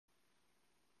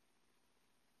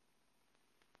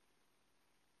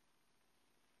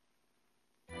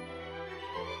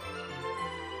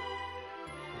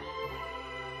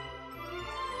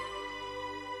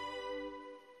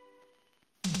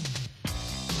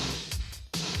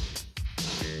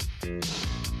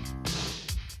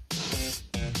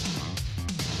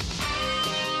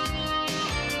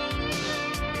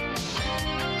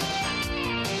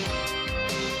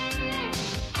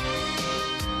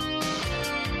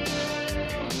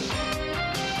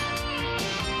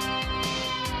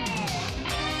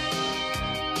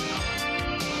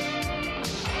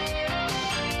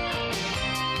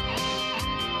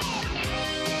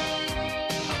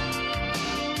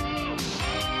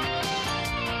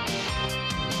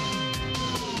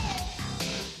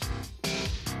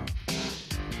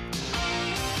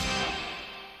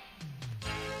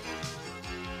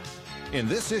In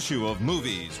this issue of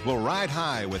Movies, we'll ride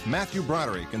high with Matthew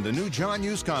Broderick in the new John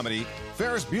Hughes comedy,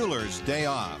 Ferris Bueller's Day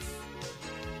Off.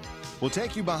 We'll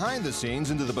take you behind the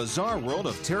scenes into the bizarre world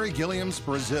of Terry Gilliam's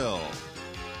Brazil.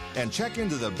 And check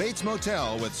into the Bates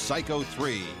Motel with Psycho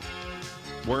 3.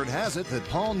 Word has it that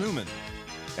Paul Newman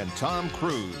and Tom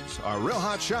Cruise are real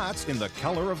hot shots in The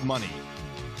Color of Money.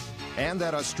 And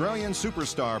that Australian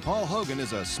superstar Paul Hogan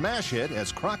is a smash hit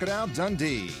as Crocodile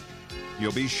Dundee.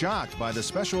 You'll be shocked by the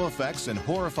special effects and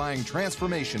horrifying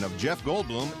transformation of Jeff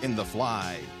Goldblum in The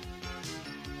Fly.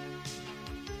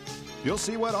 You'll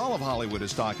see what all of Hollywood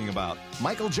is talking about.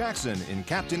 Michael Jackson in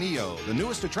Captain EO, the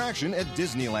newest attraction at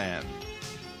Disneyland.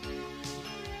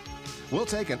 We'll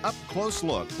take an up-close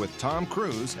look with Tom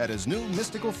Cruise at his new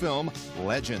mystical film,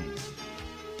 Legend.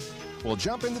 We'll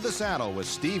jump into the saddle with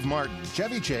Steve Martin,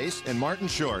 Chevy Chase, and Martin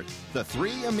Short, the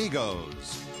Three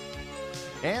Amigos.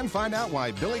 And find out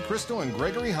why Billy Crystal and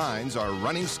Gregory Hines are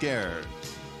running scared.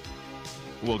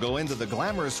 We'll go into the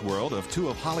glamorous world of two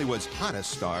of Hollywood's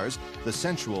hottest stars, the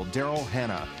sensual Daryl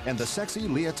Hannah and the sexy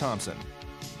Leah Thompson.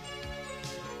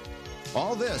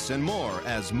 All this and more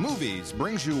as Movies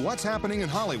brings you what's happening in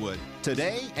Hollywood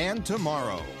today and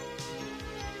tomorrow.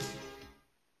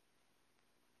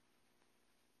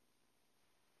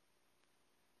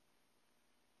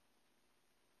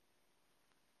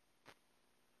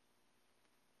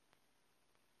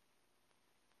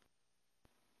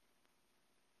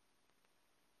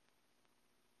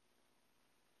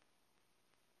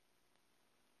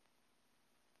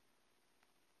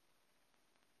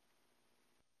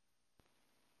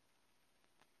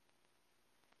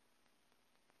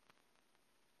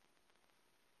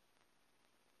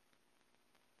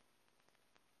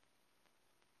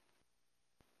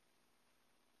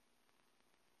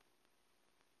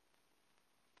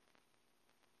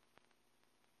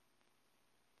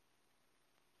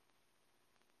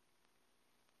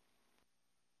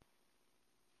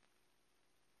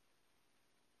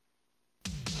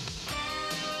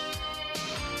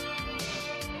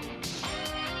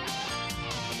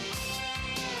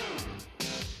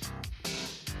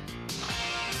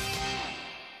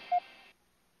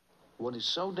 What is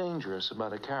so dangerous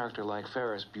about a character like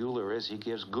Ferris Bueller is he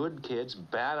gives good kids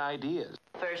bad ideas.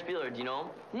 Ferris Bueller, do you know him?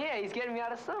 Yeah, he's getting me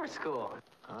out of summer school.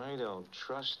 I don't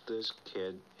trust this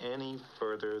kid any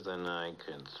further than I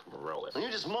can throw it. And you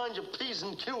just mind your P's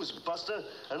and Q's, Buster,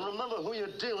 and remember who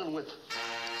you're dealing with.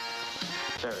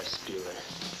 Ferris Bueller.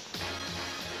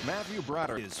 Matthew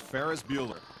Broderick is Ferris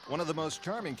Bueller, one of the most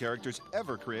charming characters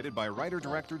ever created by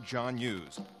writer-director John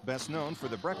Hughes, best known for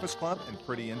The Breakfast Club and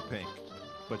Pretty in Pink.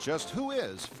 But just who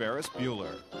is Ferris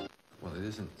Bueller? Well, it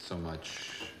isn't so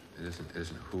much, it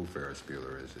isn't who Ferris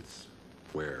Bueller is, it's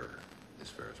where is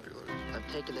Ferris Bueller. I'm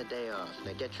taking the day off.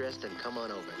 Now get dressed and come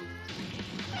on over.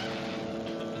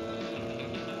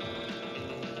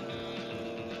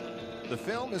 The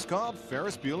film is called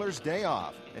Ferris Bueller's Day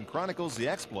Off and chronicles the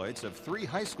exploits of three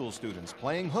high school students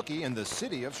playing hooky in the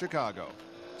city of Chicago.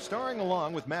 Starring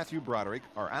along with Matthew Broderick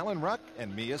are Alan Ruck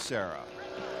and Mia Sara.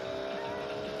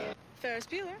 Ferris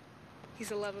Bueller. He's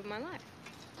the love of my life.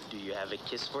 Do you have a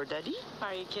kiss for Daddy?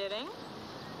 Are you kidding?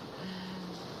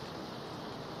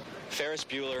 Ferris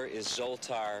Bueller is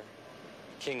Zoltar,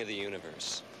 king of the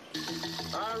universe.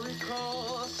 I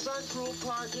recall Central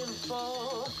Park in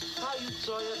fall. How you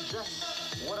tore your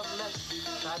dress. What a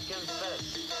mess, I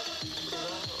confess.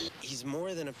 He's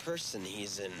more than a person.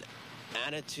 He's an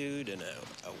attitude and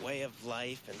a way of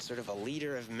life and sort of a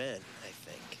leader of men, I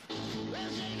think.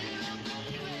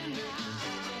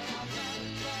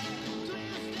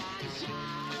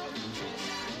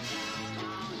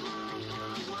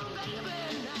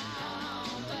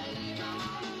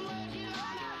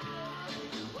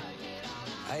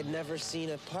 I'd never seen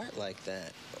a part like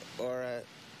that or a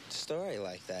story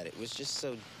like that. It was just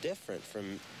so different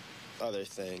from other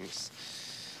things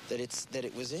that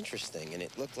it was interesting, and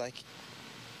it looked like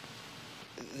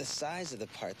the size of the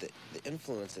part, the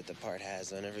influence that the part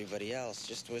has on everybody else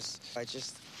I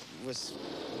just was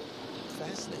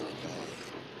fascinated by it.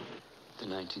 The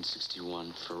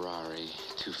 1961 Ferrari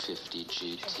 250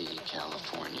 GT,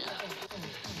 California.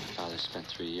 Father spent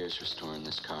 3 years restoring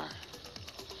this car.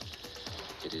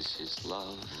 It is his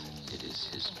love, it is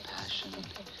his passion.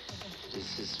 It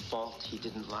is his fault he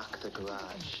didn't lock the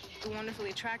garage. The wonderfully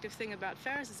attractive thing about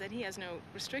Ferris is that he has no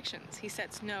restrictions. He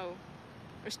sets no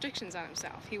restrictions on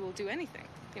himself. He will do anything,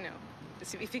 you know,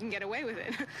 if he can get away with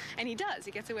it. And he does.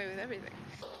 He gets away with everything.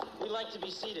 We'd like to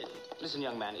be seated. Listen,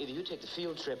 young man, either you take the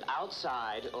field trip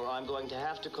outside or I'm going to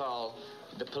have to call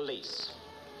the police.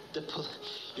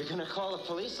 You're gonna call the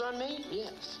police on me?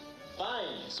 Yes.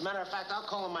 Fine. As a matter of fact, I'll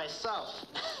call them myself.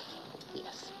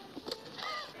 Yes.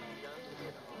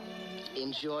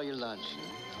 Enjoy your lunch.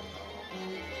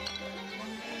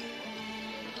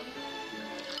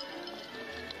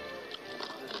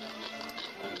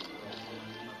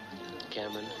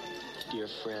 Cameron, dear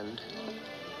friend,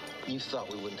 you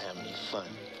thought we wouldn't have any fun.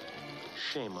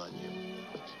 Shame on you.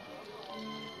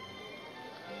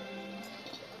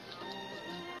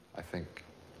 I think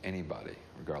anybody,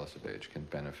 regardless of age, can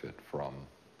benefit from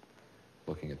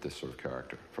looking at this sort of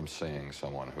character, from seeing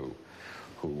someone who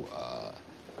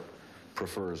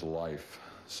prefers life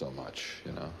so much.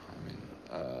 You know, I mean,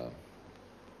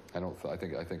 I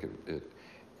think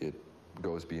it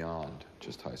goes beyond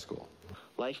just high school.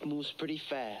 Life moves pretty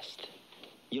fast.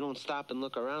 You don't stop and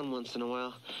look around once in a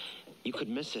while, you could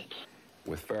miss it.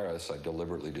 With Ferris, I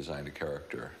deliberately designed a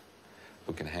character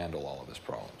who can handle all of his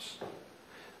problems,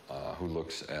 who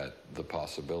looks at the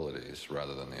possibilities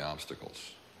rather than the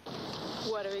obstacles.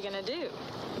 What are we gonna do?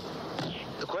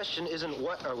 The question isn't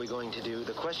what are we going to do,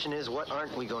 the question is what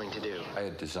aren't we going to do. I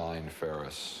had designed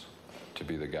Ferris to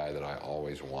be the guy that I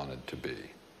always wanted to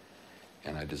be.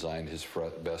 And I designed his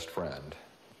best friend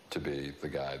to be the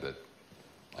guy that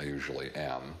I usually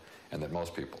am and that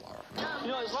most people are. You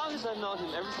know, as long as I've known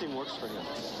him, everything works for him.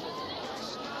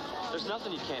 There's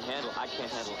nothing he can't handle. I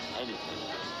can't handle anything.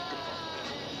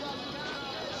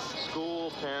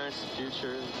 School, parents,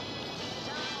 future.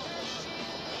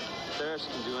 Ferris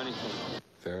can do anything.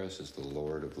 Ferris is the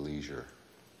Lord of Leisure.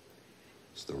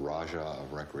 He's the Raja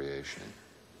of Recreation.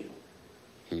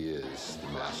 He is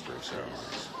the Master of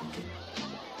Ceremonies.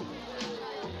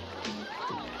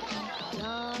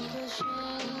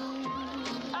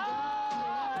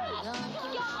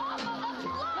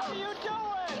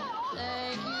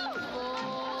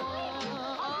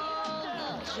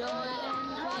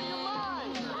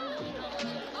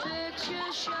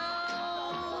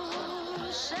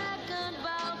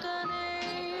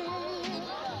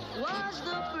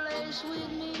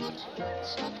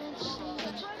 Second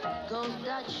seat, go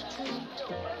Dutch treat,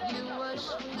 you were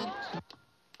sweet.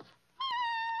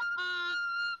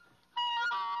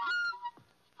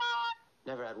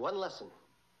 Never had one lesson.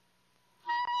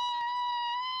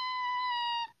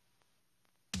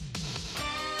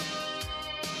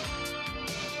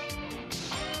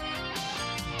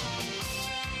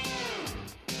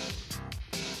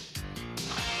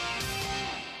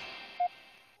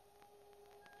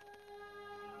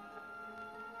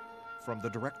 From the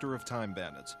director of Time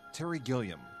Bandits, Terry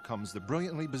Gilliam, comes the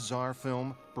brilliantly bizarre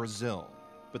film Brazil.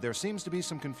 But there seems to be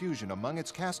some confusion among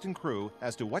its cast and crew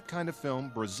as to what kind of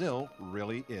film Brazil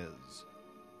really is.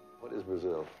 What is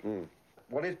Brazil?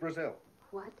 What is Brazil?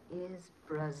 What is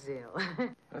Brazil?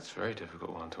 That's a very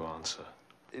difficult one to answer.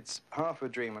 It's half a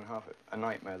dream and half a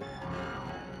nightmare.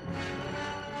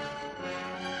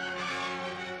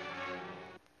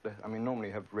 I mean, normally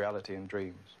you have reality and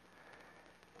dreams.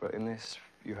 But in this,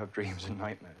 you have dreams and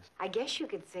nightmares. I guess you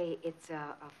could say it's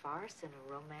a farce and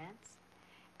a romance.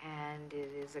 And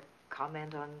it is a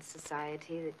comment on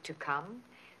society to come,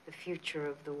 the future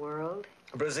of the world.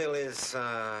 Brazil is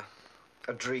a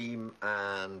dream,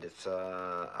 and it's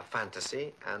a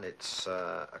fantasy, and it's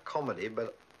a comedy,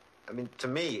 but I mean, to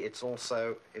me, it's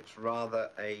rather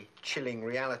a chilling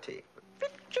reality.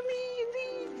 Picture me in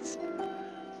these.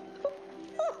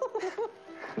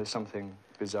 There's something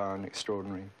bizarre and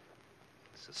extraordinary.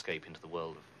 It's escape into the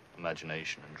world of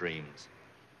imagination and dreams.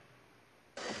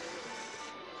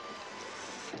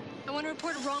 I want to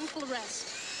report a wrongful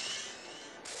arrest.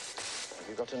 Have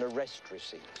you got an arrest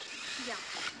receipt? Yeah.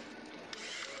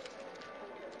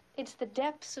 It's the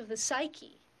depths of the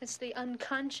psyche. It's the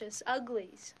unconscious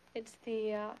uglies. It's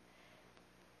the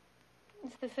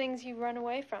things you run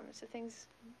away from. It's the things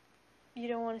you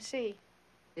don't want to see.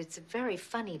 It's a very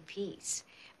funny piece,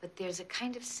 but there's a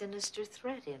kind of sinister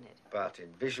threat in it. But in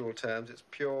visual terms, it's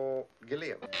pure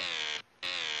Gilliam.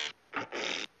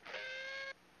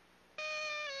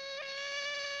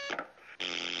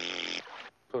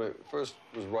 When I first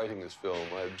was writing this film,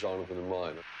 I had Jonathan in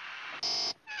mind.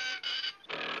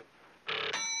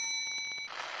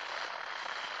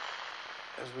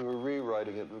 As we were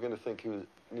rewriting it, we were going to think he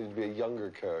needed to be a younger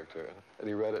character. And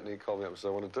he read it and he called me up and said,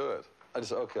 I want to do it. I just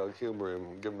said, okay, I'll humor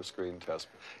him, give him a screen test.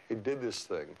 He did this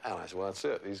thing, and I said, well, that's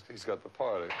it. He's got the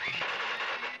part.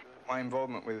 My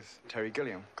involvement with Terry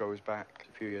Gilliam goes back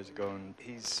a few years ago, and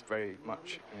he's very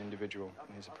much an individual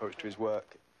in his approach to his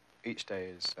work. Each day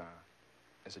is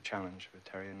a challenge with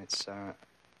Terry, and it's I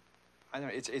don't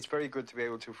know, it's very good to be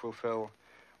able to fulfill,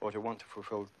 or to want to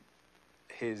fulfill,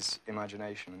 his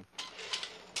imagination.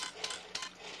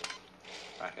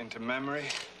 Back into memory.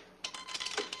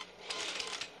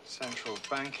 Central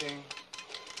banking.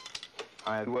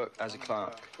 I had worked as a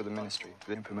clerk for the ministry,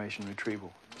 for information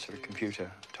retrieval. sort of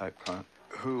computer-type client,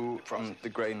 who, from the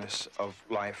greyness of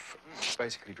life,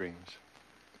 basically dreams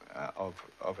of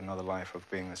another life, of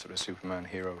being the sort of Superman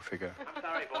hero figure. I'm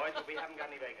sorry, boys, but we haven't got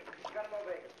any vacants. We got more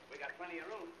vacants. We got plenty of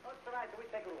room. Oh, it's all right. We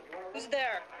take a room. Who's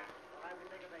there?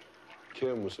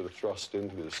 Kim was sort of thrust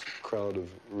into this crowd of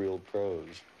real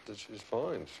pros. She's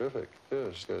fine, terrific.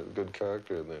 Yeah, she's got a good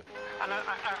character in there. And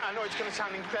I know it's going to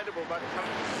sound incredible, but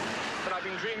I've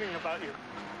been dreaming about you.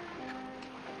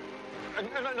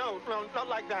 No, not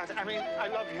like that. I mean, I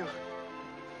love you.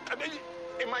 I mean,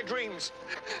 in my dreams.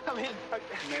 I mean,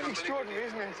 extraordinary,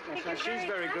 isn't it? She's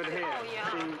very good here. Oh,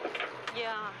 yeah.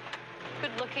 Yeah.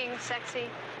 Good looking, sexy.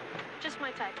 Just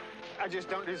my type. I just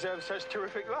don't deserve such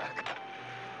terrific luck.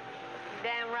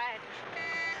 Damn right.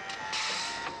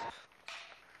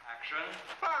 Action.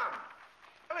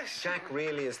 Jack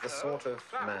really is the sort of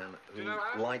man who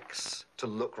likes to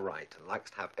look right and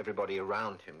likes to have everybody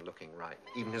around him looking right,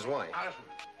 even his wife. Alison.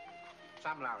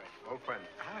 Sam Lowry, old friend.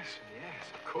 Alison, yes,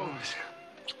 of course.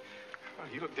 Well,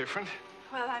 you look different.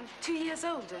 Well, I'm 2 years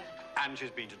older. And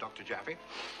she's been to Dr. Jaffe.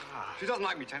 She doesn't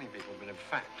like me telling people, but in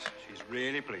fact, she's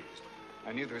really pleased.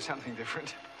 I knew there was something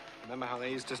different. Remember how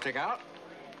they used to stick out?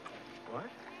 What?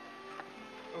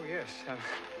 Oh, yes.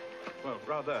 Well,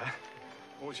 rather.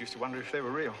 Always used to wonder if they were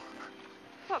real.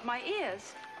 What, my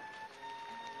ears?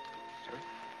 Sorry?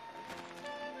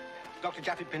 Dr.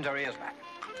 Jaffe pins her ears back.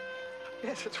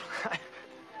 Yes, that's right.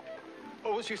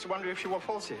 Always used to wonder if she wore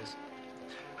false ears.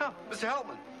 Oh, Mr.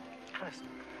 Helpman. Alison.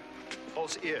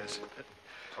 False ears.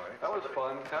 Sorry. That was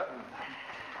fun, Captain.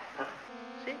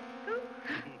 See?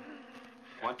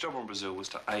 My job on Brazil was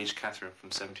to age Catherine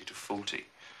from 70 to 40.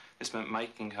 This meant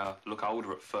making her look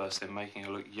older at first, then making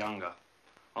her look younger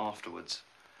afterwards.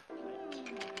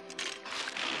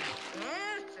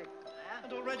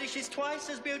 And already she's twice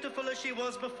as beautiful as she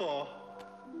was before.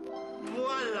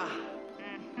 Voila!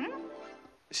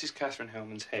 This is Catherine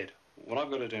Hellman's head. What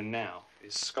I've got to do now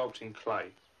is sculpt in clay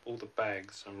all the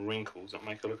bags and wrinkles that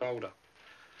make her look older.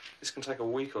 This can take a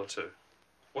week or two.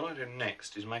 What I do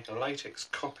next is make a latex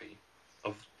copy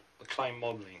of the clay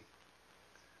modelling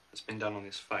that's been done on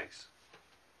his face,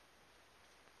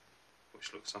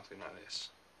 which looks something like this.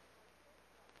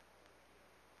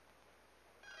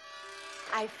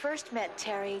 I first met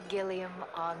Terry Gilliam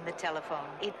on the telephone.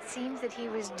 It seems that he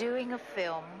was doing a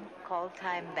film called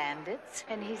Time Bandits,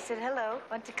 and he said, hello,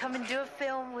 want to come and do a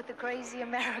film with the crazy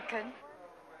American?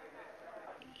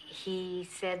 He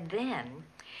said then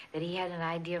that he had an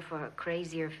idea for a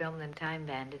crazier film than Time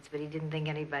Bandits, but he didn't think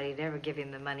anybody'd ever give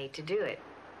him the money to do it.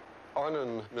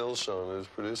 Arnon Milsson is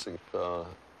producing,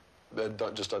 they'd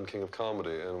just done King of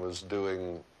Comedy and was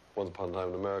doing Once Upon a Time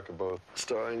in America, both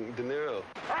starring De Niro.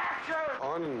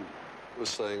 Arnon was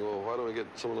saying, well, why don't we get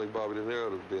someone like Bobby De Niro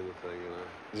to be in the thing, you know?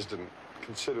 He just didn't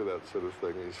consider that sort of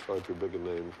thing. He's far too big a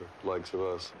name for the likes of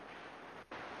us.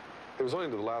 It was only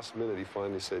to the last minute he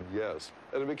finally said yes.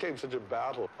 And it became such a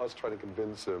battle, us trying to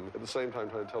convince him, at the same time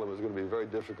trying to tell him it was going to be very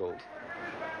difficult.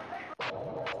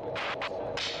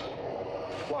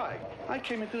 Why? I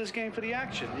came into this game for the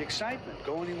action, the excitement.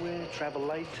 Go anywhere, travel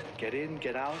light, get in,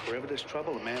 get out, wherever there's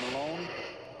trouble, a man alone.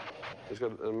 He's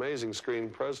got an amazing screen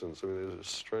presence. I mean, there's a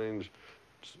strange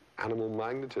animal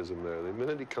magnetism there. The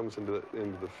minute he comes into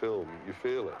the film, you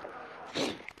feel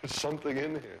it. There's something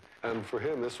in here. And for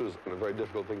him, this was a very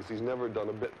difficult thing, because he's never done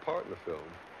a bit part in a film.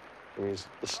 I mean, he's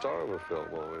the star of a film,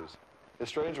 always. In a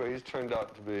strange way, he's turned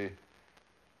out to be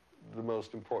the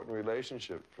most important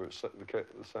relationship for the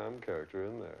Sam character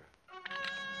in there.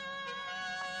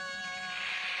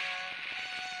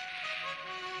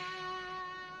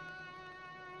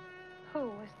 Who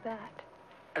was that?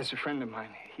 As a friend of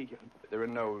mine, there are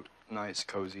no nice,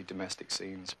 cozy domestic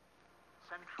scenes.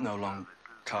 No long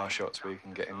car shots where you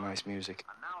can get in nice music.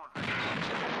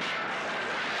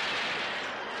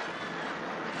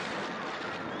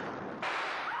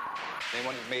 They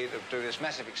wanted me to do this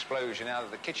massive explosion out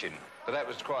of the kitchen, but that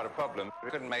was quite a problem. We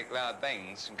couldn't make loud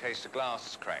bangs in case the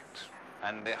glass cracked.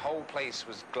 And the whole place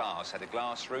was glass, had a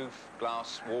glass roof,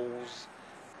 glass walls.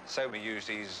 So we used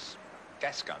these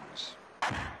gas guns.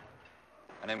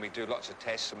 And then we do lots of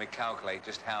tests and we calculate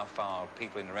just how far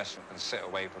people in the restaurant can sit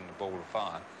away from the ball of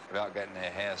fire without getting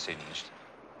their hair singed.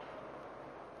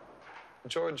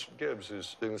 George Gibbs,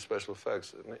 who's doing the special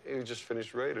effects, and he just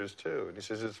finished Raiders, too, and he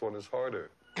says this one is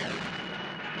harder. Oh,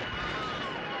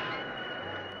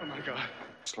 my God.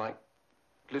 It's like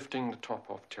lifting the top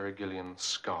off Terry Gilliam's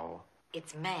skull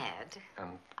It's mad,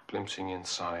 and glimpsing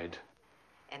inside.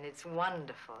 and it's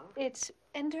wonderful. It's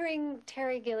entering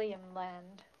Terry Gilliam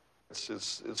land.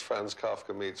 It's Franz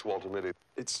Kafka meets Walter Mitty.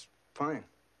 It's fine.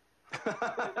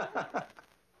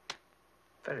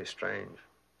 Very strange.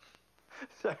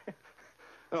 Sorry.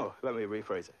 Oh, let me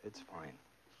rephrase it. It's fine.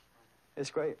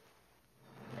 It's great.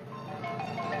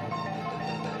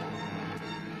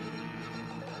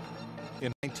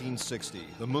 In 1960,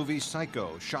 the movie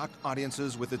Psycho shocked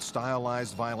audiences with its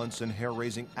stylized violence and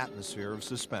hair-raising atmosphere of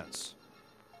suspense.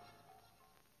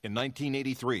 In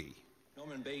 1983,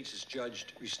 Norman Bates is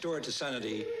judged restored to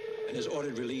sanity and is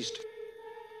ordered released.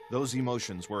 those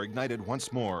emotions were ignited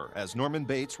once more as Norman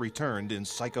Bates returned in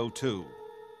Psycho 2.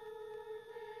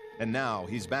 And now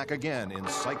he's back again in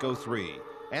Psycho 3.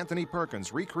 Anthony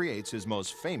Perkins recreates his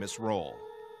most famous role.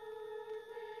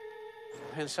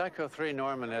 In Psycho 3,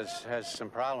 Norman has some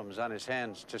problems on his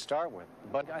hands to start with.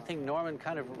 But I think Norman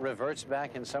kind of reverts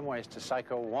back in some ways to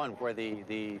Psycho 1, where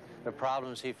the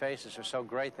problems he faces are so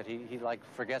great that he like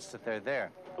forgets that they're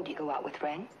there. Do you go out with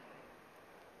friends?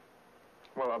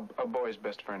 Well, a boy's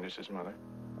best friend is his mother.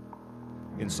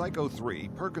 In Psycho 3,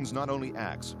 Perkins not only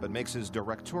acts, but makes his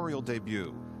directorial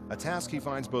debut, a task he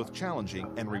finds both challenging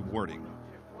and rewarding.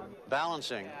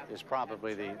 Balancing is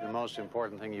probably the most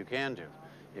important thing you can do.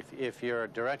 If you're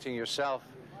directing yourself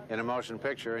in a motion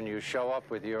picture and you show up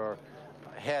with your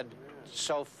head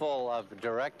so full of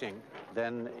directing,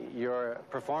 then your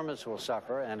performance will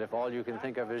suffer, and if all you can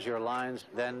think of is your lines,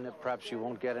 then perhaps you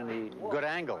won't get any good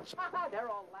angles.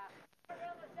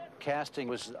 Casting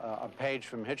was a page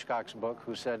from Hitchcock's book,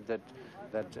 who said that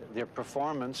the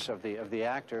performance of the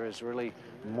actor is really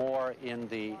more in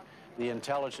the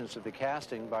intelligence of the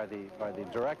casting by the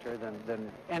director than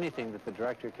anything that the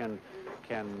director can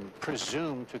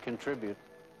presume to contribute.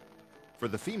 For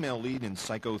the female lead in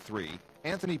Psycho 3,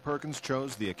 Anthony Perkins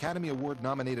chose the Academy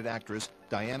Award-nominated actress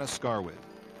Diana Scarwid.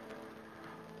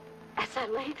 As I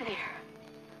lay there,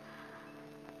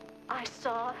 I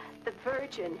saw the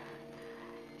Virgin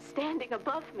standing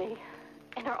above me,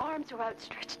 and her arms were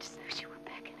outstretched as though she were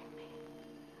beckoning me.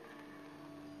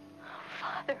 Oh,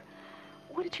 Father,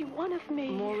 what did you want of me?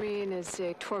 Maureen is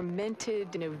a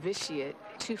tormented novitiate,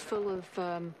 too full of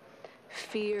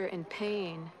fear and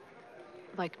pain,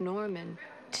 like Norman,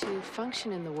 to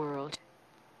function in the world.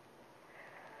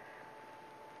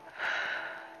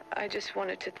 I just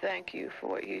wanted to thank you for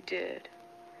what you did.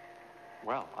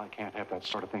 Well, I can't have that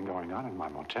sort of thing going on in my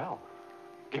motel.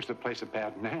 Gives the place a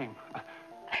bad name.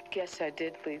 I guess I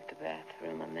did leave the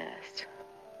bathroom a mess.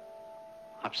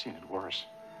 I've seen it worse.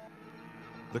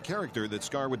 The character that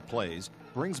Scarwid plays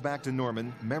brings back to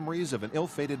Norman memories of an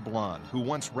ill-fated blonde who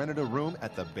once rented a room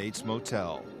at the Bates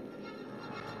Motel.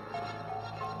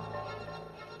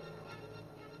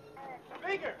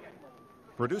 Speaker!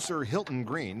 Producer Hilton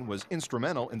Green was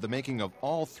instrumental in the making of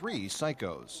all three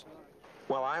Psychos.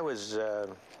 Well, I was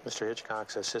Mr.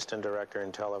 Hitchcock's assistant director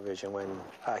in television when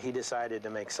he decided to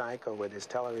make Psycho with his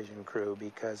television crew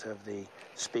because of the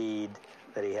speed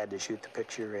that he had to shoot the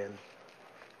picture in.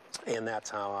 And that's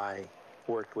how I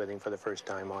worked with him for the first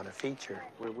time on a feature.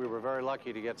 We were very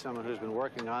lucky to get someone who's been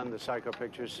working on the Psycho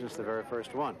pictures since the very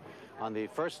first one. On the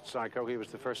first Psycho, he was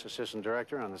the first assistant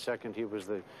director. On the second, he was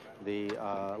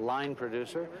the line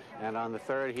producer. And on the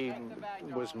third, he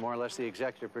was more or less the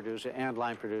executive producer and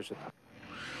line producer.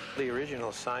 The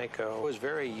original Psycho was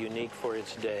very unique for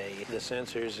its day. The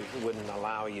censors wouldn't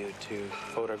allow you to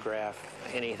photograph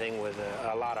anything with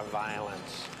a lot of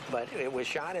violence. But it was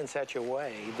shot in such a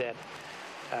way that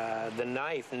the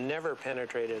knife never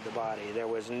penetrated the body. There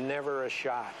was never a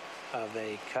shot of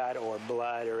a cut or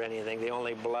blood or anything. The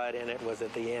only blood in it was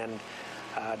at the end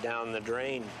down the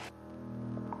drain.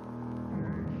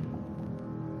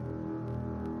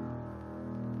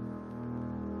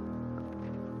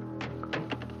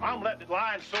 I'm letting it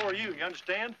lie and so are you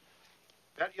understand?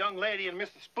 That young lady and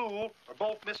Mrs. Spool are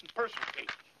both missing persons cases.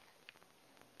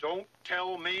 Don't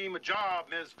tell me my job,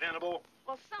 Ms. Venable.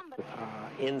 Well, somebody...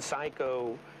 In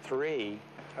Psycho 3,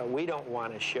 we don't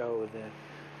want to show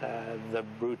the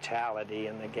brutality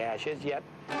and the gashes, yet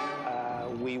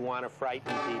we want to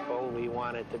frighten people, we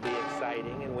want it to be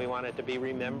exciting, and we want it to be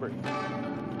remembered.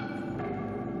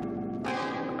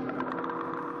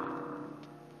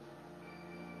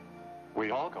 We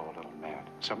all go a little mad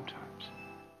sometimes.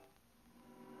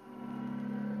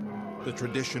 The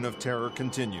tradition of terror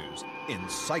continues in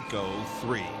Psycho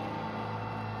 3.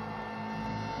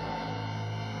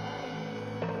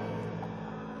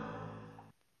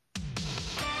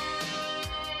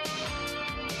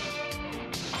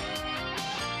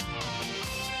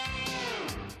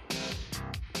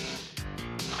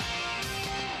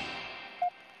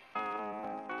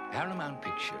 Paramount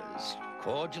Pictures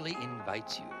cordially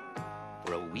invites you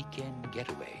for a weekend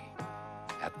getaway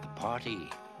at the party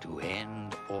to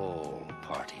end all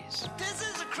parties. This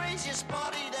is the craziest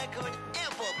party that could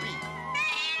ever be.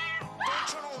 Don't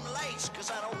turn on the lights,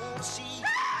 because I don't want to see.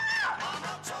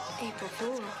 April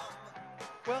Fool.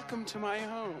 Welcome to my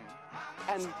home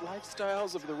and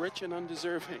lifestyles of the rich and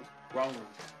undeserving. Wrong.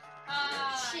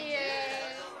 Cheers.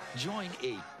 Join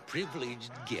 8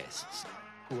 privileged guests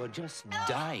who are just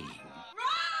dying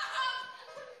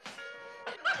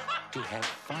to have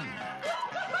fun.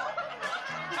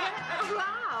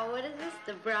 Wow, what is this,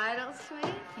 the bridal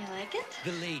suite? You like it?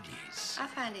 The ladies, I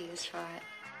find a use for it.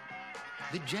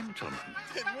 the gentlemen,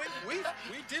 We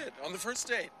did on the first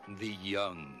date. the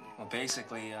young, Well,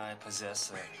 basically, I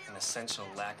possess an essential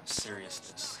lack of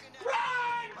seriousness.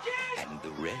 and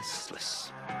the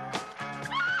restless.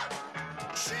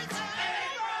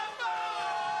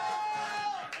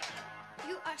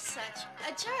 You are such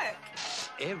a jerk.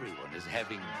 Everyone is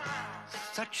having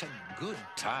such a good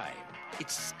time.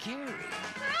 It's scary.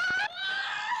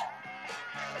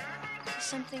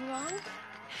 Something wrong?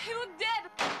 You dead.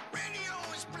 Radio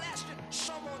is blasting.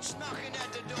 Someone's knocking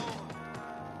at the door.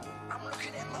 I'm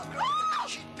looking at my girl.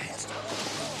 She passed out on the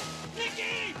floor.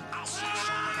 Nikki! I see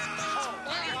someone in the house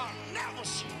I've never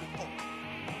seen before.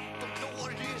 Don't know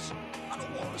what it is. I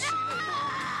don't want to see it.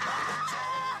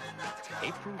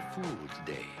 April Fool's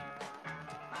Day.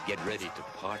 Get ready to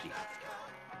party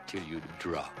till you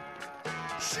drop.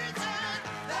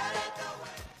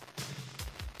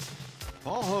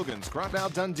 Paul Hogan's Crocodile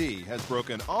Dundee has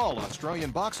broken all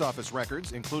Australian box office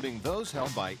records, including those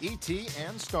held by E.T.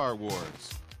 and Star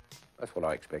Wars. That's what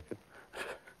I expected.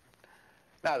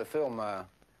 No, the film, the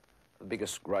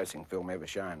biggest grossing film ever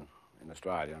shown in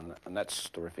Australia, and that's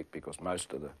terrific because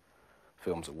most of the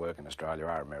films that work in Australia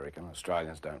are American.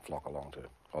 Australians don't flock along to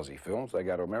Aussie films, they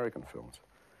go to American films.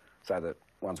 So the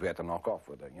ones we had to knock off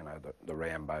were the, you know, the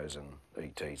Rambos and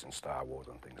E.T.s and Star Wars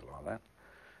and things like that.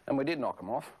 And we did knock them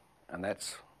off, and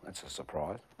that's a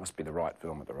surprise. Must be the right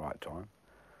film at the right time.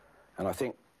 And I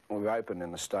think when we opened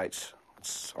in the States,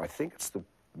 I think it's the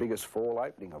biggest fall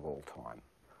opening of all time.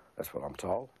 That's what I'm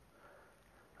told.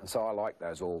 And so I like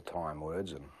those all-time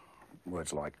words, and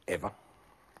words like ever.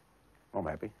 I'm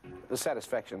happy. The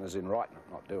satisfaction is in writing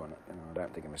it, not doing it. You know, I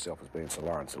don't think of myself as being Sir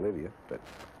Laurence Olivier, but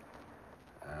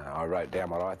I wrote down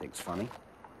what I think's funny,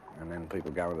 and then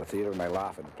people go to the theatre and they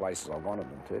laugh at the places I wanted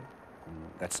them to, and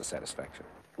that's the satisfaction.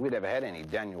 We never had any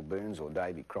Daniel Boones or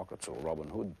Davy Crockett's or Robin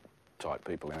Hood type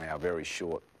people in our very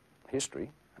short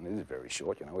history, and it is very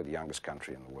short, you know, we're the youngest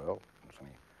country in the world.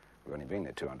 We've only been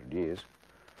there 200 years,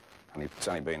 and it's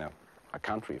only been a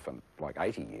country for like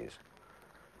 80 years.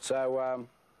 So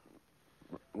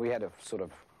we had a sort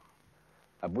of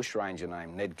a bushranger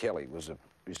named Ned Kelly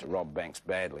used to rob banks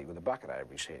badly with a bucket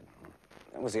over his head.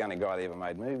 That was the only guy they ever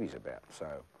made movies about. So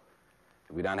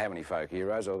if we don't have any folk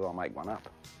heroes, I'll make one up.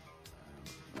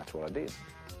 That's what I did.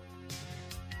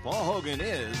 Paul Hogan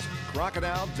is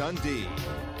Crocodile Dundee.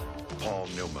 Paul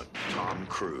Newman, Tom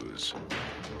Cruise,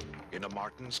 in a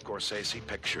Martin Scorsese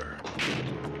picture.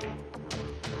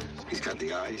 He's got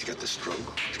the eye, he's got the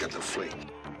stroke, he's got the fleet.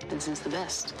 Vincent's the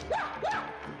best.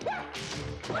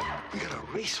 We got a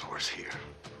racehorse here,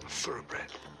 a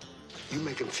thoroughbred. You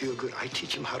make him feel good, I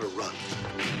teach him how to run.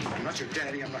 I'm not your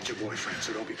daddy, I'm not your boyfriend,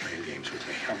 so don't be playing games with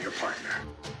me. I'm your partner.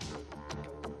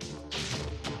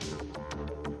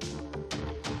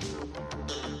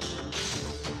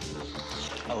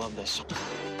 I love this.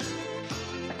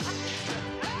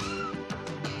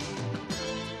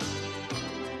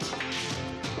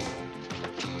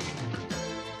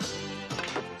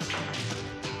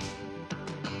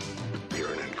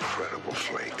 You're an incredible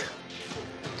flake.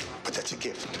 But that's a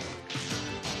gift.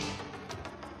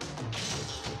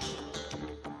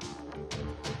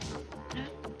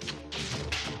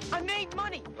 I made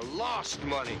money. The lost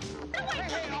money.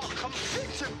 Hey, oh, come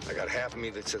fix him. I got half of me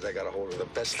that says I got a hold of the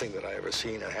best thing that I ever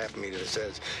seen, and half of me that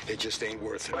says it just ain't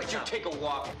worth it. Why'd you take a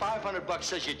walk? $500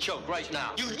 says you choked right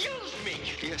now. You used me.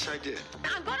 Yes, I did.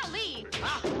 I'm gonna leave.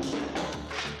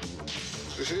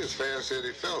 This is Ferris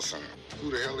Eddie Felson.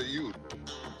 Who the hell are you?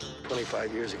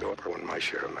 25 years ago, I won my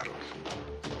share of medals.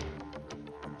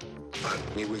 But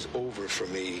it was over for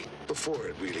me before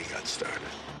it really got started.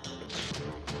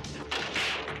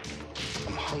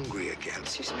 I'm hungry again.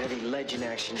 See some heavy legend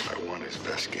action. I won his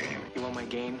best game. You want my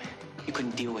game? You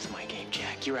couldn't deal with my game,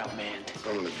 Jack. You're outmanned.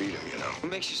 I'm gonna beat him, you know.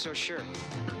 What makes you so sure?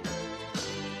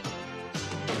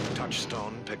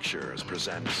 Touchstone Pictures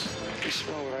presents You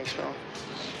smell what I smell?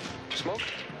 Smoke?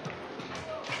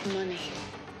 Money.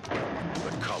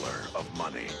 The Color of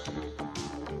Money.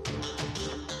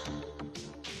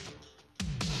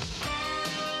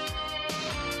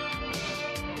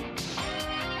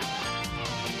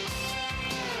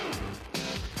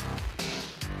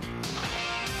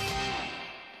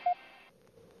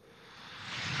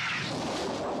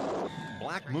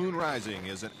 Black Moon Rising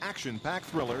is an action-packed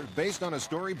thriller based on a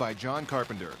story by John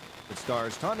Carpenter. It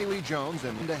stars Tommy Lee Jones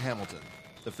and Linda Hamilton.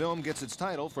 The film gets its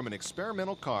title from an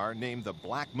experimental car named the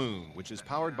Black Moon, which is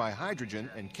powered by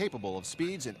hydrogen and capable of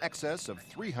speeds in excess of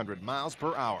 300 miles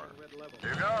per hour.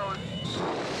 Here goes.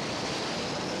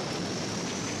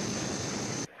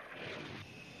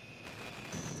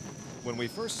 When we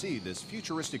first see this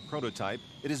futuristic prototype,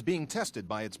 it is being tested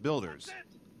by its builders.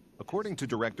 According to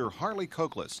director Harley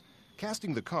Cokeless,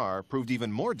 casting the car proved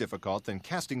even more difficult than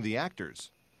casting the actors.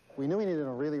 We knew we needed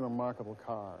a really remarkable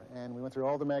car, and we went through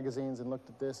all the magazines and looked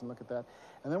at this and looked at that.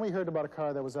 And then we heard about a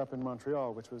car that was up in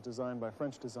Montreal, which was designed by a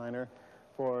French designer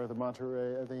for the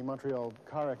Montreal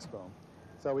Car Expo.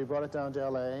 So we brought it down to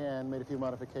LA and made a few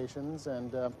modifications,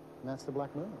 and that's the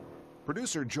Black Moon.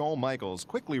 Producer Joel Michaels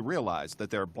quickly realized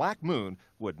that their Black Moon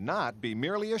would not be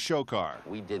merely a show car.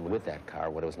 We did with that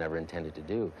car what it was never intended to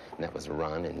do, and that was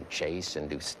run and chase and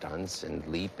do stunts and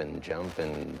leap and jump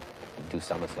and do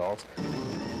somersaults.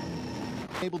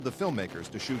 Enabled the filmmakers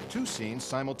to shoot 2 scenes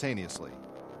simultaneously.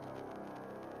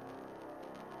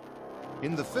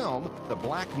 In the film, the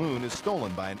Black Moon is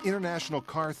stolen by an international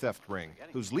car theft ring,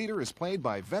 whose leader is played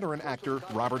by veteran actor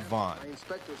Robert Vaughn.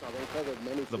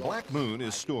 The Black Moon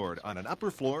is stored on an upper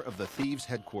floor of the thieves'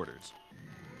 headquarters.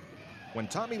 When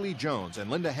Tommy Lee Jones and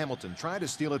Linda Hamilton try to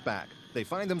steal it back, they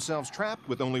find themselves trapped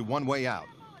with only one way out: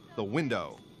 the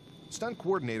window. Stunt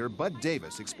coordinator Bud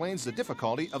Davis explains the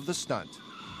difficulty of the stunt.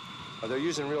 They're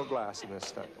using real glass in this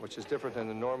stunt, which is different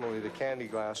than normally the candy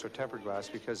glass or tempered glass,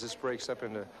 because this breaks up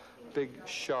into big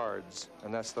shards,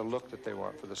 and that's the look that they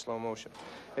want for the slow motion.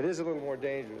 It is a little more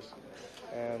dangerous,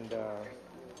 and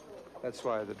that's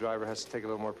why the driver has to take a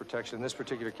little more protection. In this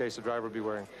particular case, the driver will be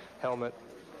wearing helmet,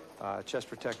 chest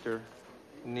protector,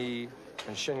 knee,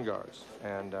 and shin guards,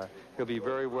 and he'll be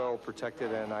very well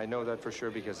protected, and I know that for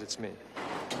sure because it's me.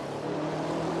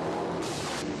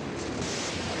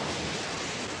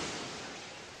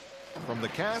 From the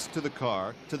cast to the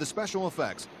car to the special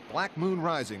effects, Black Moon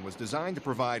Rising was designed to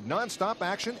provide non-stop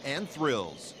action and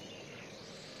thrills.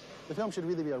 The film should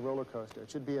really be a roller coaster.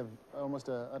 It should be almost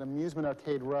an amusement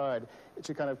arcade ride. It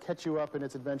should kind of catch you up in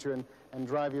its adventure and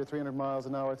drive you 300 miles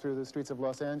an hour through the streets of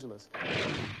Los Angeles.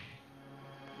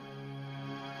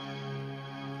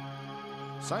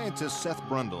 Scientist Seth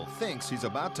Brundle thinks he's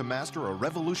about to master a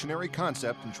revolutionary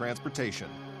concept in transportation: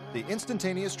 the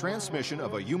instantaneous transmission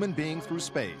of a human being through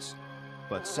space.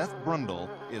 But Seth Brundle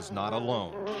is not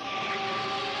alone.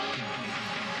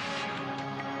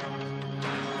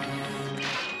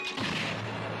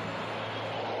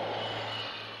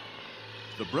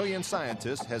 The brilliant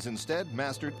scientist has instead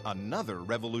mastered another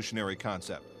revolutionary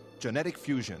concept: genetic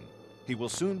fusion. He will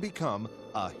soon become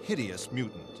a hideous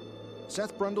mutant.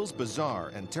 Seth Brundle's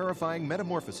bizarre and terrifying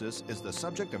metamorphosis is the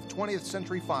subject of 20th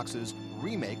Century Fox's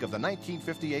remake of the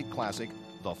 1958 classic,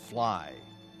 The Fly.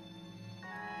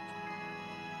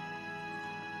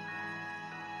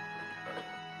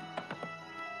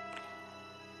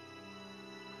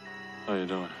 How you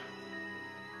doing?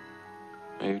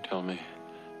 You tell me.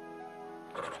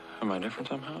 Am I different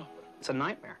somehow? It's a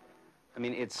nightmare. I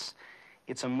mean, it's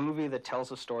a movie that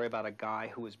tells a story about a guy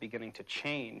who is beginning to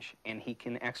change, and he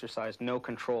can exercise no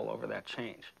control over that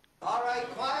change. All right,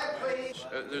 quiet, please.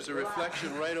 There's a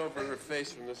reflection right over her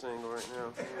face from this angle right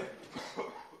now.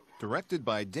 Directed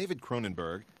by David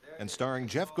Cronenberg and starring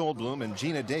Jeff Goldblum and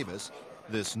Gina Davis,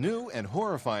 this new and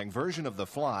horrifying version of The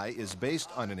Fly is based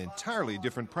on an entirely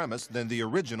different premise than the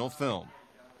original film.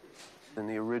 In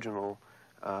the original,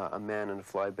 a man and a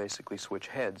fly basically switch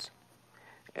heads,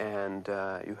 and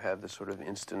you have this sort of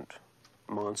instant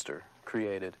monster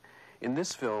created. In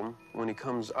this film, when he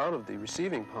comes out of the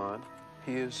receiving pod,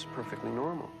 he is perfectly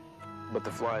normal, but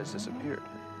the fly has disappeared.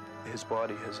 His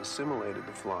body has assimilated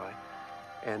the fly,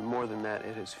 and more than that,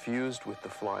 it has fused with the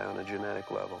fly on a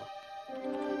genetic level.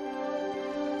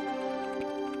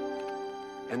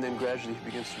 And then gradually he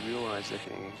begins to realize that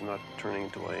he's not turning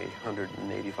into a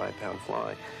 185-pound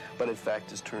fly, but in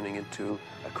fact is turning into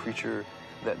a creature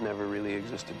that never really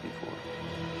existed before.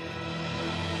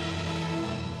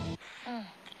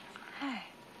 Hey,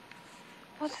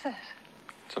 what's this?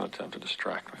 It's an attempt to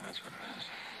distract me, that's what it is.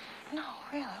 No,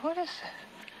 really, what is this?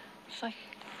 It's like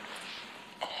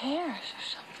hairs or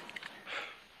something.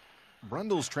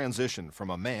 Brundle's transition from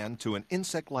a man to an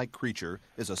insect-like creature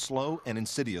is a slow and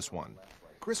insidious one.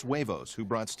 Chris Wavos, who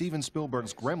brought Steven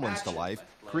Spielberg's Gremlins to life,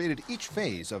 created each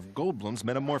phase of Goldblum's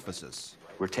metamorphosis.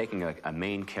 We're taking a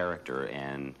main character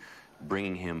and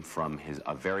bringing him from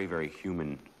a very, very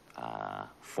human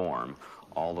form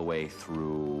all the way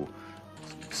through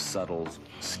subtle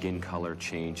skin color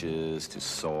changes to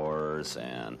sores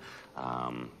and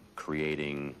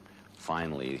creating,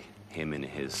 finally, him in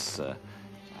his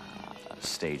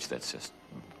stage that's just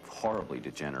horribly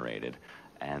degenerated,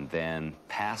 and then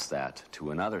past that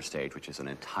to another stage, which is an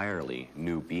entirely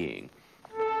new being.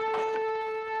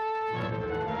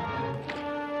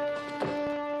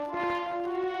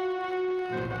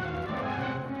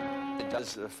 It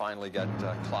does finally get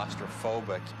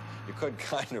claustrophobic. You could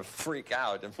kind of freak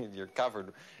out. I mean, you're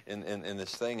covered in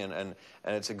this thing, and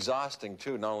it's exhausting,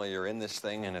 too. Not only you're in this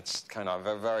thing, and it's kind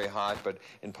of very hot, but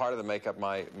in part of the makeup,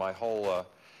 my whole,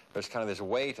 there's kind of this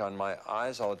weight on my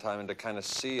eyes all the time, and to kind of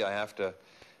see, I have to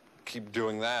keep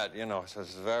doing that, you know, so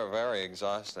it's very, very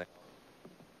exhausting.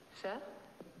 Seth?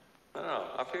 No,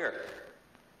 up here.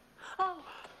 Oh.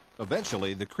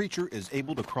 Eventually, the creature is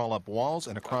able to crawl up walls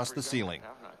and across the ceiling.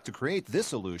 To create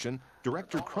this illusion,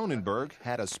 director Cronenberg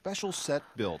had a special set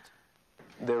built.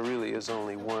 There really is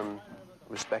only one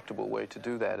respectable way to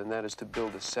do that, and that is to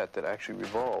build a set that actually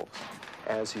revolves.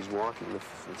 As he's walking,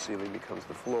 the ceiling becomes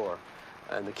the floor,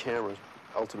 and the camera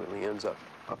ultimately ends up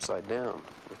upside down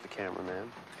with the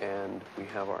cameraman, and we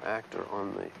have our actor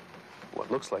on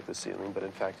what looks like the ceiling, but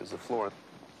in fact is the floor.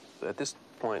 At this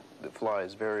point, the fly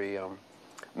is very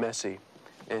messy,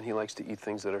 and he likes to eat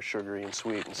things that are sugary and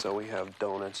sweet, and so we have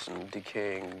donuts and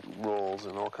decaying rolls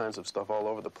and all kinds of stuff all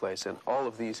over the place, and all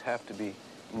of these have to be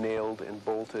nailed and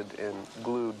bolted and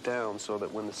glued down so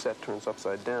that when the set turns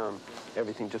upside down,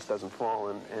 everything just doesn't fall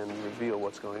and reveal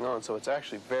what's going on. So it's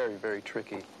actually very, very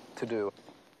tricky to do.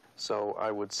 So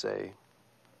I would say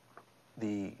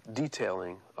the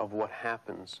detailing of what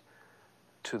happens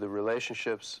to the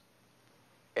relationships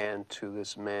and to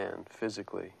this man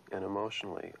physically and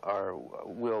emotionally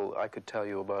I could tell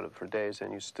you about it for days,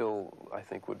 and you still, I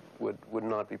think, would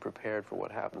not be prepared for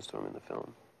what happens to him in the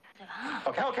film.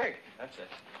 Okay. That's it.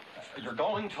 You're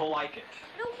going to like it.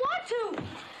 I don't want to.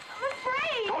 I'm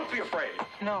afraid. Don't be afraid.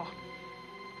 No.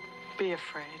 Be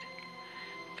afraid.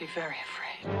 Be very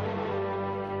afraid.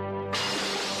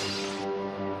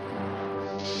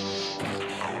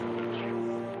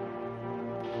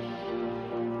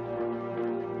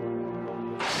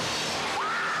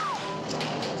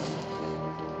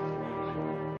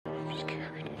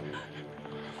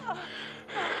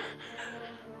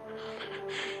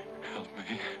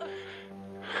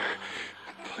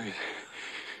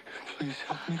 Please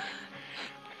help me.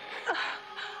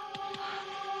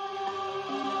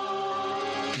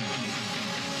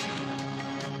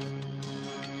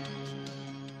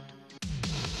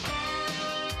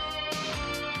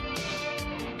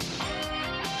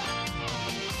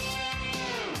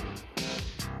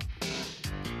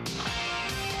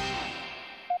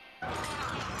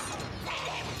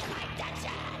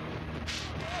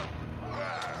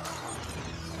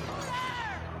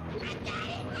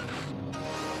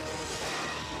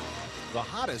 The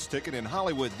hottest ticket in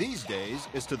Hollywood these days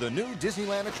is to the new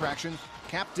Disneyland attraction,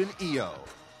 Captain EO,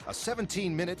 a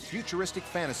 17-minute futuristic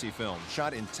fantasy film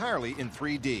shot entirely in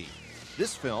 3D.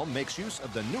 This film makes use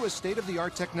of the newest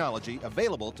state-of-the-art technology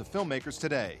available to filmmakers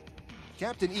today.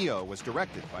 Captain EO was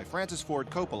directed by Francis Ford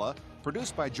Coppola,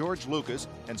 produced by George Lucas,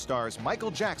 and stars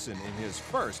Michael Jackson in his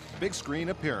first big-screen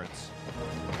appearance.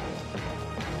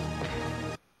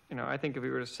 You know, I think if we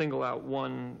were to single out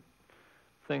one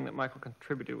thing that Michael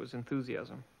contributed was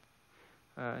enthusiasm.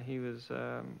 He was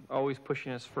always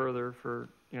pushing us further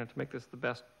to make this the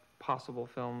best possible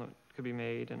film that could be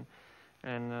made,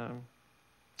 and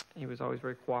he was always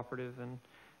very cooperative,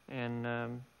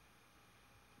 and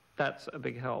that's a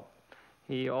big help.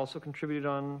 He also contributed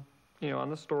on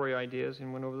the story ideas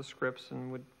and went over the scripts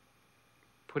and would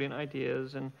put in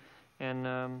ideas and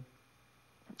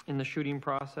in the shooting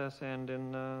process and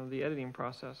in the editing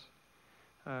process.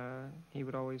 He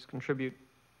would always contribute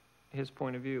his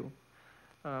point of view.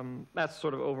 That's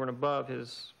sort of over and above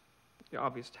his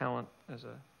obvious talent as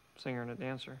a singer and a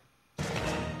dancer.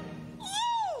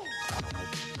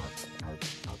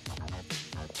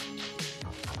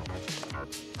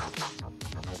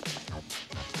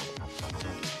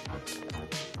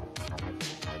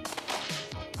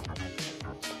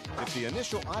 If the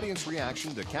initial audience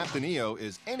reaction to Captain EO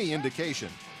is any indication,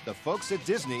 the folks at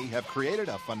Disney have created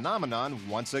a phenomenon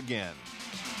once again.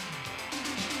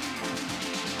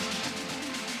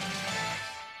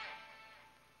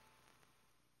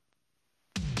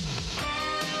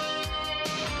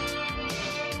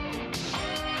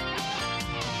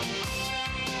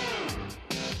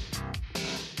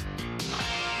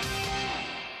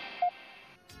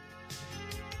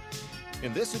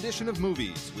 In this edition of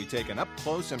Movies, we take an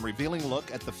up-close and revealing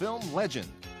look at the film Legend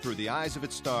through the eyes of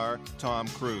its star, Tom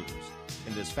Cruise.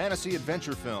 In this fantasy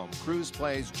adventure film, Cruise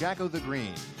plays Jacko the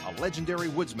Green, a legendary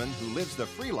woodsman who lives the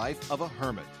free life of a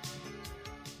hermit.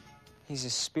 He's a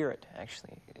spirit,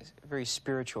 actually. He's a very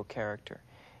spiritual character.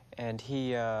 And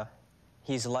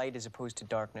he's light as opposed to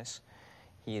darkness.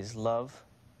 He is love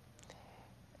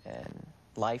and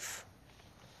life.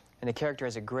 And the character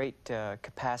has a great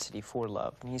capacity for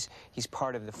love. And he's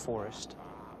part of the forest.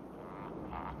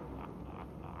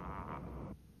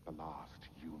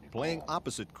 Playing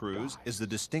opposite Cruise is the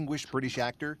distinguished British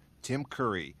actor Tim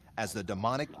Curry as the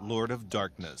demonic Lord of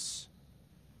Darkness.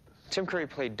 Tim Curry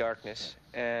played Darkness,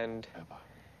 and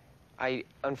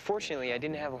unfortunately, I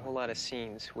didn't have a whole lot of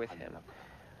scenes with him.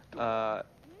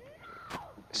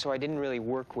 So I didn't really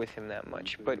work with him that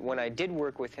much. But when I did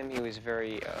work with him, he was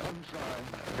very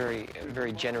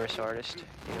generous artist,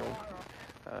 you know,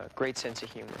 great sense of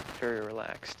humor, very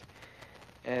relaxed.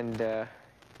 And I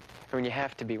mean, you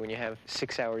have to be when you have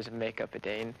 6 hours of makeup a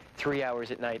day and 3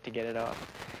 hours at night to get it off.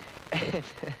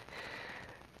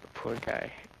 Poor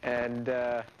guy. And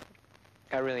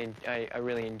I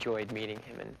really enjoyed meeting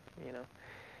him, and you know.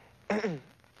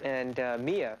 And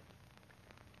Mia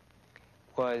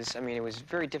was, I mean, it was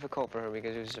very difficult for her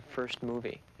because it was her first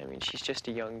movie. I mean, she's just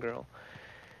a young girl.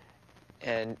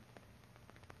 And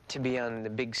to be on the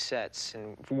big sets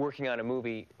and working on a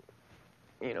movie,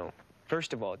 you know,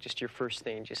 first of all, just your first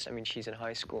thing, just, I mean, she's in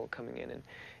high school coming in and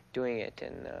doing it,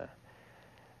 and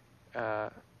I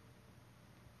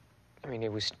mean,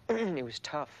 it was it was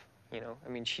tough, you know. I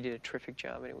mean, she did a terrific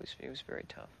job, and it was very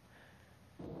tough.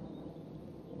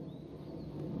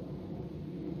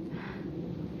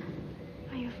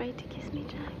 Are you afraid to kiss me,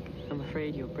 Jack? I'm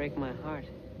afraid you'll break my heart.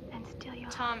 And steal your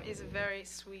Tom is a very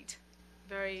sweet,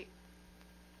 very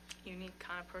unique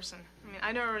kind of person.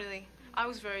 I mean, I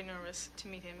was very nervous to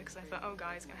meet him because I thought, oh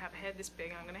God, he's gonna have a head this big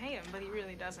and I'm gonna hate him, but he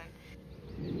really doesn't.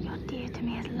 You're dear to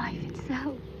me as life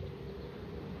itself.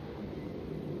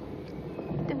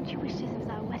 Don't you wish this was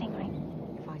our wedding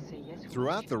ring? If I say yes...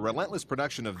 Throughout the relentless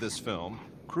production of this film,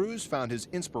 Cruise found his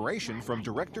inspiration from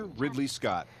director Ridley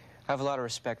Scott. I have a lot of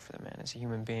respect for the man as a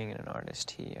human being and an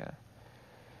artist.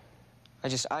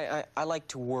 I like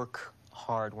to work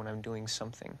hard when I'm doing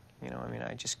something, you know. I mean,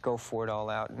 I just go for it all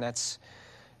out, and that's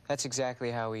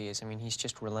exactly how he is. I mean, he's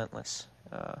just relentless.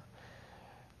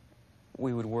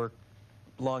 We would work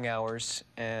long hours,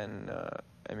 and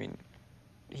I mean,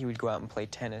 he would go out and play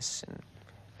tennis, and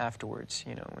afterwards,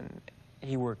 you know, and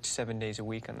he worked 7 days a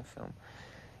week on the film.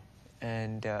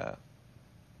 And not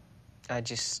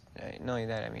only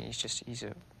that, I mean, he's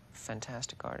a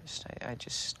fantastic artist.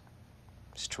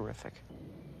 It's terrific.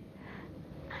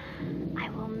 I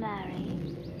will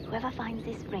marry whoever finds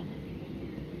this ring.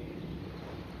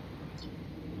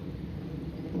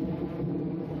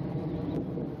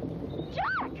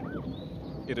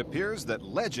 It appears that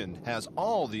Legend has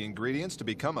all the ingredients to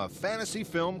become a fantasy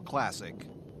film classic.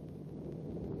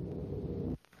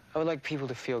 I would like people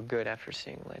to feel good after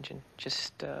seeing Legend.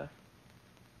 Just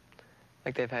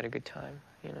like they've had a good time,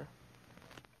 you know.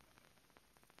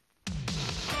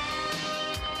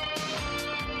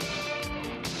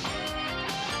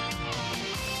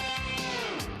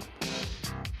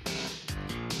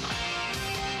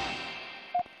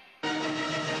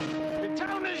 The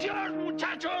town is yours,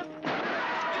 muchachos!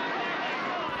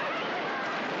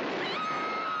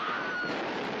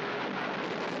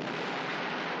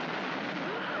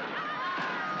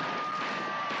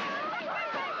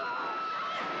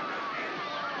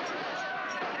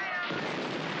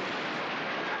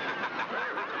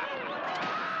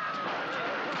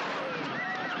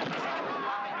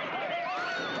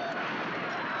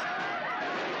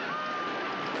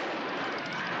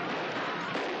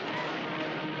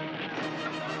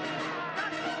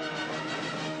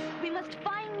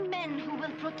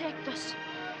 Protect us.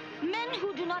 Men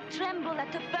who do not tremble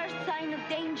at the first sign of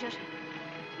danger.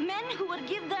 Men who will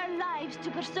give their lives to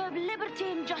preserve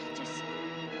liberty and justice.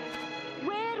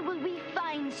 Where will we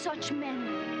find such men?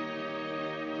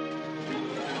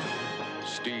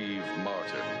 Steve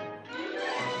Martin.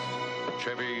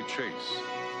 Chevy Chase.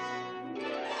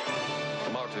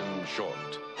 Martin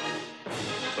Short.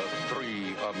 The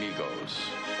Three Amigos.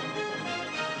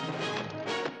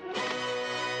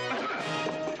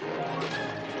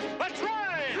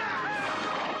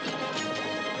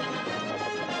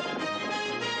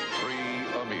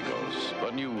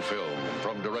 A new film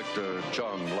from director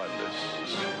John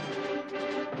Landis.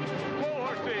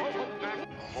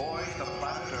 Avoid the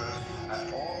planet Earth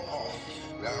at all costs.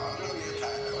 We are under the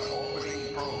attack of an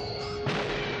orbiting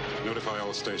probe. Notify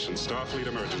all stations. Starfleet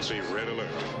emergency. Red alert.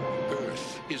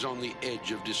 Earth is on the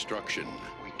edge of destruction.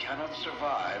 We cannot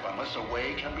survive unless a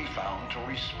way can be found to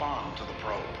respond to the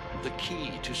probe. The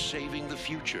key to saving the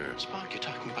future. Spock, you're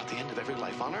talking about the end of every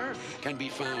life on Earth. Can be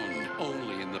found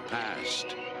only in the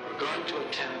past. We're going to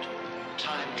attempt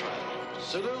time travel.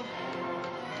 Sulu,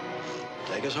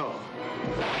 take us home.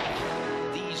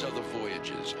 These are the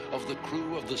voyages of the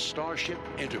crew of the Starship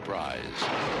Enterprise.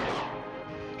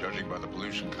 Judging by the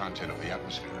pollution content of the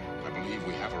atmosphere, I believe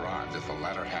we have arrived at the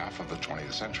latter half of the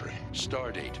 20th century.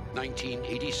 Stardate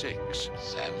 1986.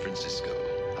 San Francisco.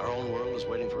 Our own world is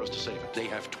waiting for us to save it. They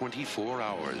have 24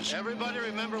 hours. Everybody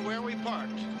remember where we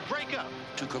parked. Break up.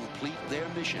 To complete their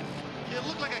mission. It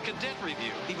looked like a cadet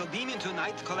review. We will beam in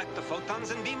tonight, collect the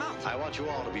photons, and beam out. I want you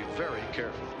all to be very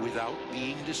careful. Without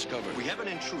being discovered. We have an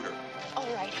intruder. All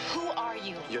right, who are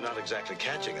you? You're not exactly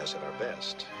catching us at our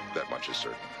best. That much is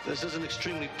certain. This is an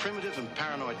extremely primitive and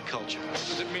paranoid culture. What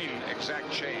does it mean, exact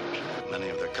change? Many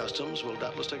of their customs will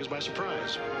doubtless take us by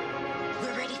surprise.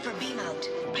 We're ready for beam out.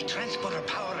 My transporter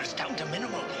power is down to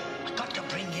minimal. I got to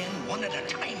bring in one at a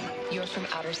time. You're from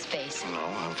outer space. No,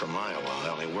 I'm from Iowa. I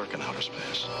only work in outer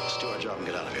space. Let's do our job and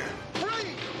get out of here.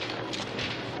 Freeze!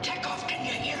 Take off, can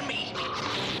you hear me?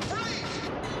 Freeze!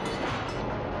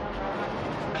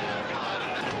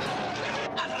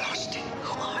 I lost it.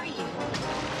 Who are you?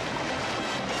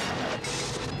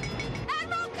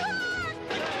 Admiral Khan!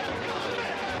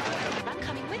 I'm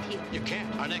coming with you. You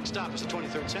can't. Our next stop is the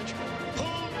 23rd century. Full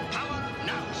power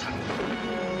now, son.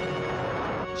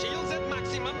 Shields at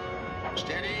maximum.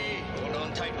 Steady. Hold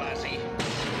on tight, lassie.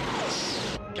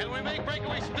 Can we make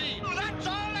breakaway speed? That's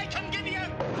all I can give you.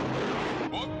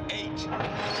 Book 8.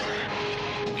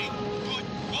 Good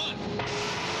one.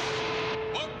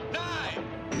 Book 9.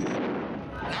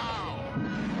 Now!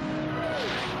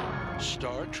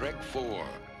 Star Trek IV,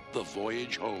 The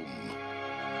Voyage Home.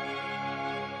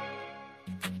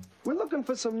 We're looking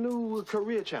for some new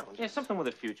career challenges. Yeah, something with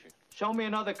a future. Show me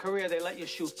another career they let you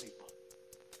shoot people.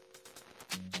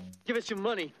 Give us your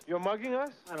money. You're mugging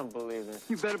us? I don't believe it.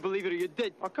 You better believe it or you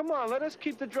did. Oh, come on, let us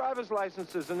keep the driver's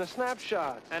licenses and the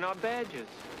snapshots. And our badges.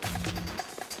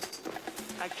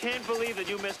 I can't believe that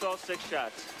you missed all 6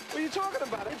 shots. What are you talking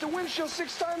about? I hit the windshield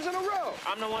 6 times in a row.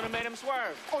 I'm the one who made him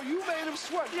swerve. Oh, you made him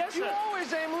swerve? Yes, You sir.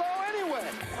 always aim low anyway.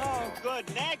 Oh,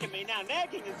 good. Nagging me now.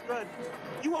 Nagging is good.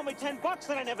 You owe me $10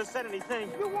 and I never said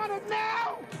anything. You want it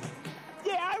now?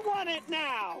 Yeah, I want it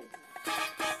now.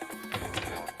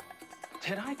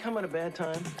 Did I come at a bad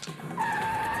time?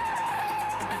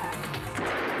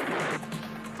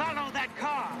 Follow that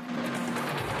car.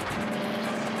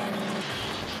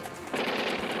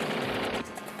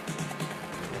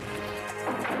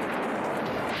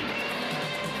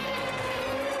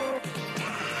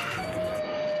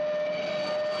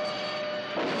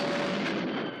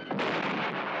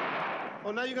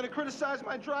 Oh, now you're going to criticize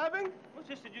my driving? Well, it's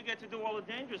just that you get to do all the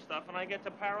dangerous stuff and I get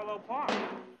to parallel park.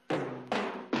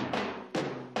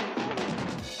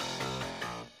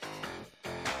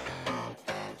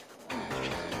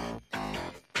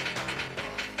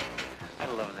 I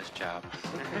love this job.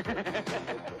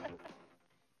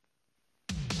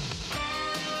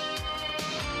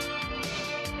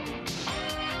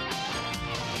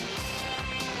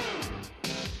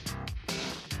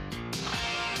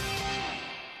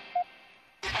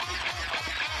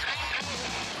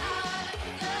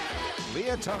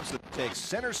 Leah Thompson takes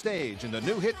center stage in the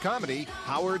new hit comedy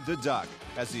Howard the Duck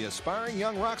as the aspiring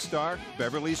young rock star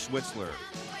Beverly Schwitzler.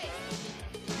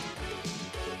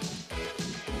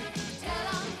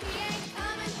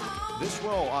 This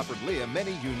role offered Leah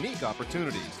many unique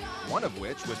opportunities, one of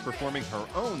which was performing her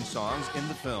own songs in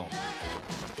the film.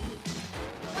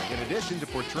 In addition to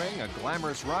portraying a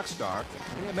glamorous rock star,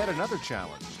 Leah met another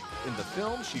challenge. In the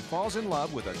film, she falls in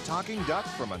love with a talking duck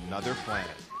from another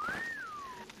planet.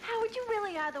 Howard, you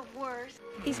really are the worst.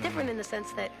 He's different in the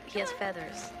sense that he has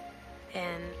feathers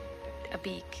and a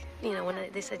beak. You know, when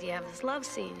they said you have this love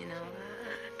scene, you know,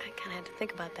 I kind of had to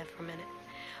think about that for a minute.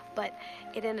 But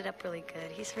it ended up really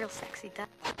good. He's a real sexy duck.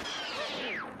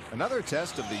 Another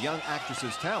test of the young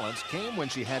actress's talents came when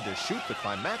she had to shoot the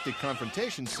climactic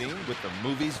confrontation scene with the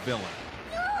movie's villain.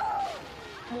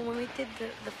 Well, when we did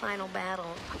the final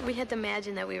battle, we had to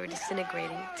imagine that we were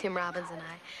disintegrating, Tim Robbins and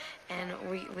I, and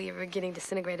we were getting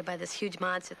disintegrated by this huge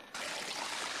monster.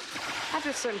 After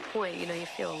a certain point, you know, you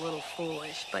feel a little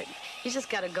foolish, but you just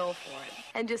got to go for it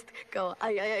and just go,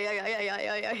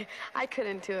 ay. I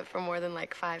couldn't do it for more than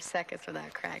like 5 seconds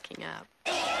without cracking up.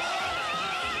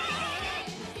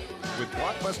 With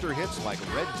blockbuster hits like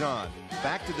Red Dawn,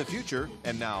 Back to the Future,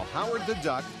 and now Howard the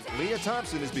Duck, Leah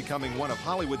Thompson is becoming one of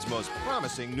Hollywood's most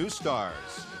promising new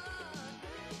stars.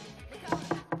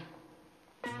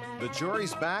 The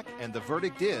jury's back, and the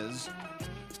verdict is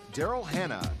Daryl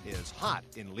Hannah is hot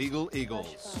in Legal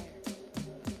Eagles.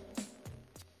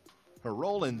 Her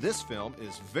role in this film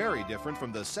is very different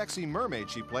from the sexy mermaid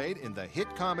she played in the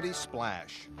hit comedy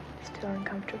Splash. Still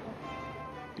uncomfortable.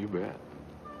 You bet.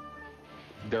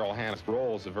 Daryl Hannah's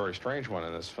role is a very strange one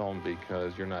in this film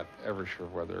because you're not ever sure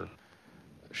whether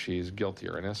she's guilty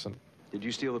or innocent. Did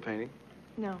you steal the painting?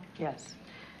 No. Yes.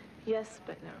 Yes,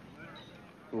 but no.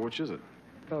 Well, which is it?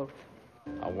 Both.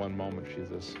 At one moment, she's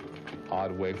this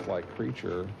odd waif-like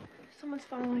creature. Someone's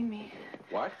following me.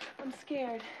 What? I'm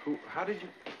scared. Who? How did you?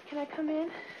 Can I come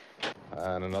in?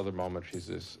 And another moment, she's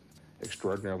this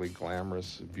extraordinarily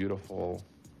glamorous, beautiful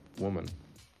woman.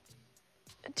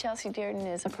 Chelsea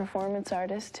Dearden is a performance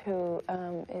artist who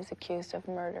is accused of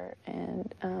murder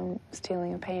and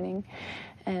stealing a painting.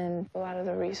 And a lot of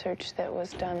the research that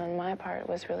was done on my part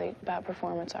was really about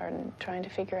performance art and trying to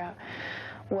figure out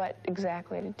what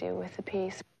exactly to do with the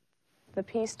piece. The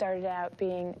piece started out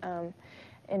being,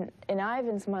 in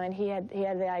Ivan's mind, he had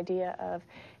the idea of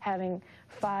having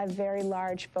 5 very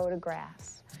large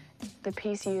photographs. The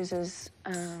piece uses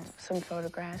some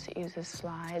photographs, it uses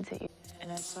slides.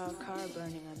 And I saw a car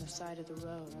burning on the side of the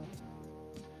road.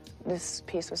 This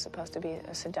piece was supposed to be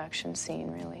a seduction scene,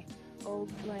 really.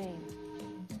 Old flame.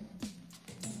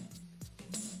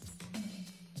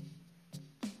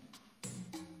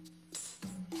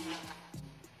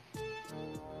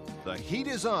 The heat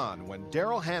is on when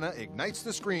Daryl Hannah ignites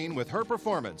the screen with her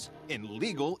performance in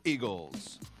Legal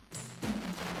Eagles.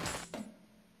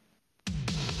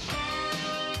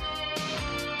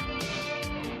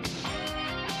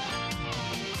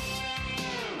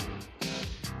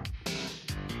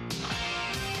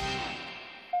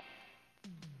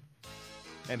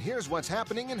 And here's what's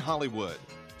happening in Hollywood.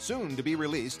 Soon to be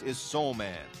released is Soul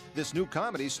Man. This new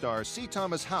comedy stars C.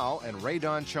 Thomas Howell and Ray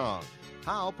Don Chong.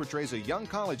 Howell portrays a young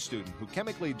college student who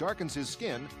chemically darkens his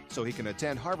skin so he can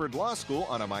attend Harvard Law School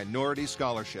on a minority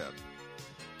scholarship.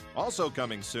 Also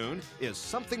coming soon is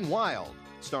Something Wild,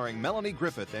 starring Melanie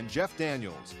Griffith and Jeff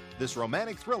Daniels. This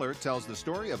romantic thriller tells the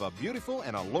story of a beautiful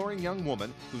and alluring young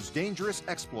woman whose dangerous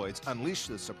exploits unleash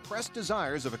the suppressed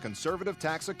desires of a conservative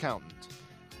tax accountant.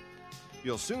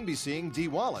 You'll soon be seeing Dee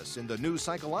Wallace in the new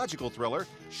psychological thriller,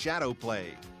 Shadow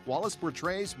Play. Wallace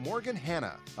portrays Morgan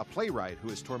Hanna, a playwright who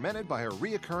is tormented by her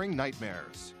reoccurring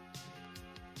nightmares.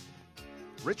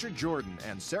 Richard Jordan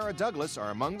and Sarah Douglas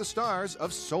are among the stars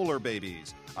of Solar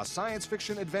Babies, a science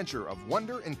fiction adventure of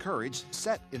wonder and courage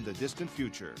set in the distant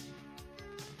future.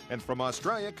 And from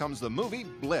Australia comes the movie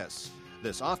Bliss.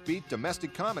 This offbeat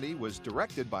domestic comedy was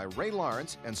directed by Ray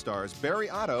Lawrence and stars Barry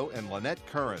Otto and Lynette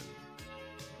Curran.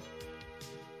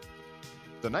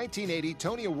 The 1980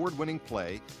 Tony Award-winning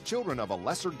play, Children of a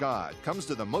Lesser God, comes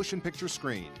to the motion picture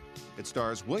screen. It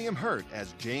stars William Hurt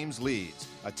as James Leeds,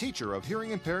 a teacher of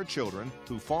hearing-impaired children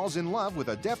who falls in love with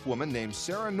a deaf woman named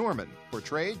Sarah Norman,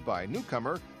 portrayed by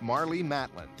newcomer Marlee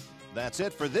Matlin. That's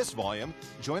it for this volume.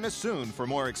 Join us soon for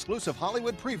more exclusive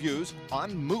Hollywood previews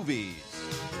on Movies.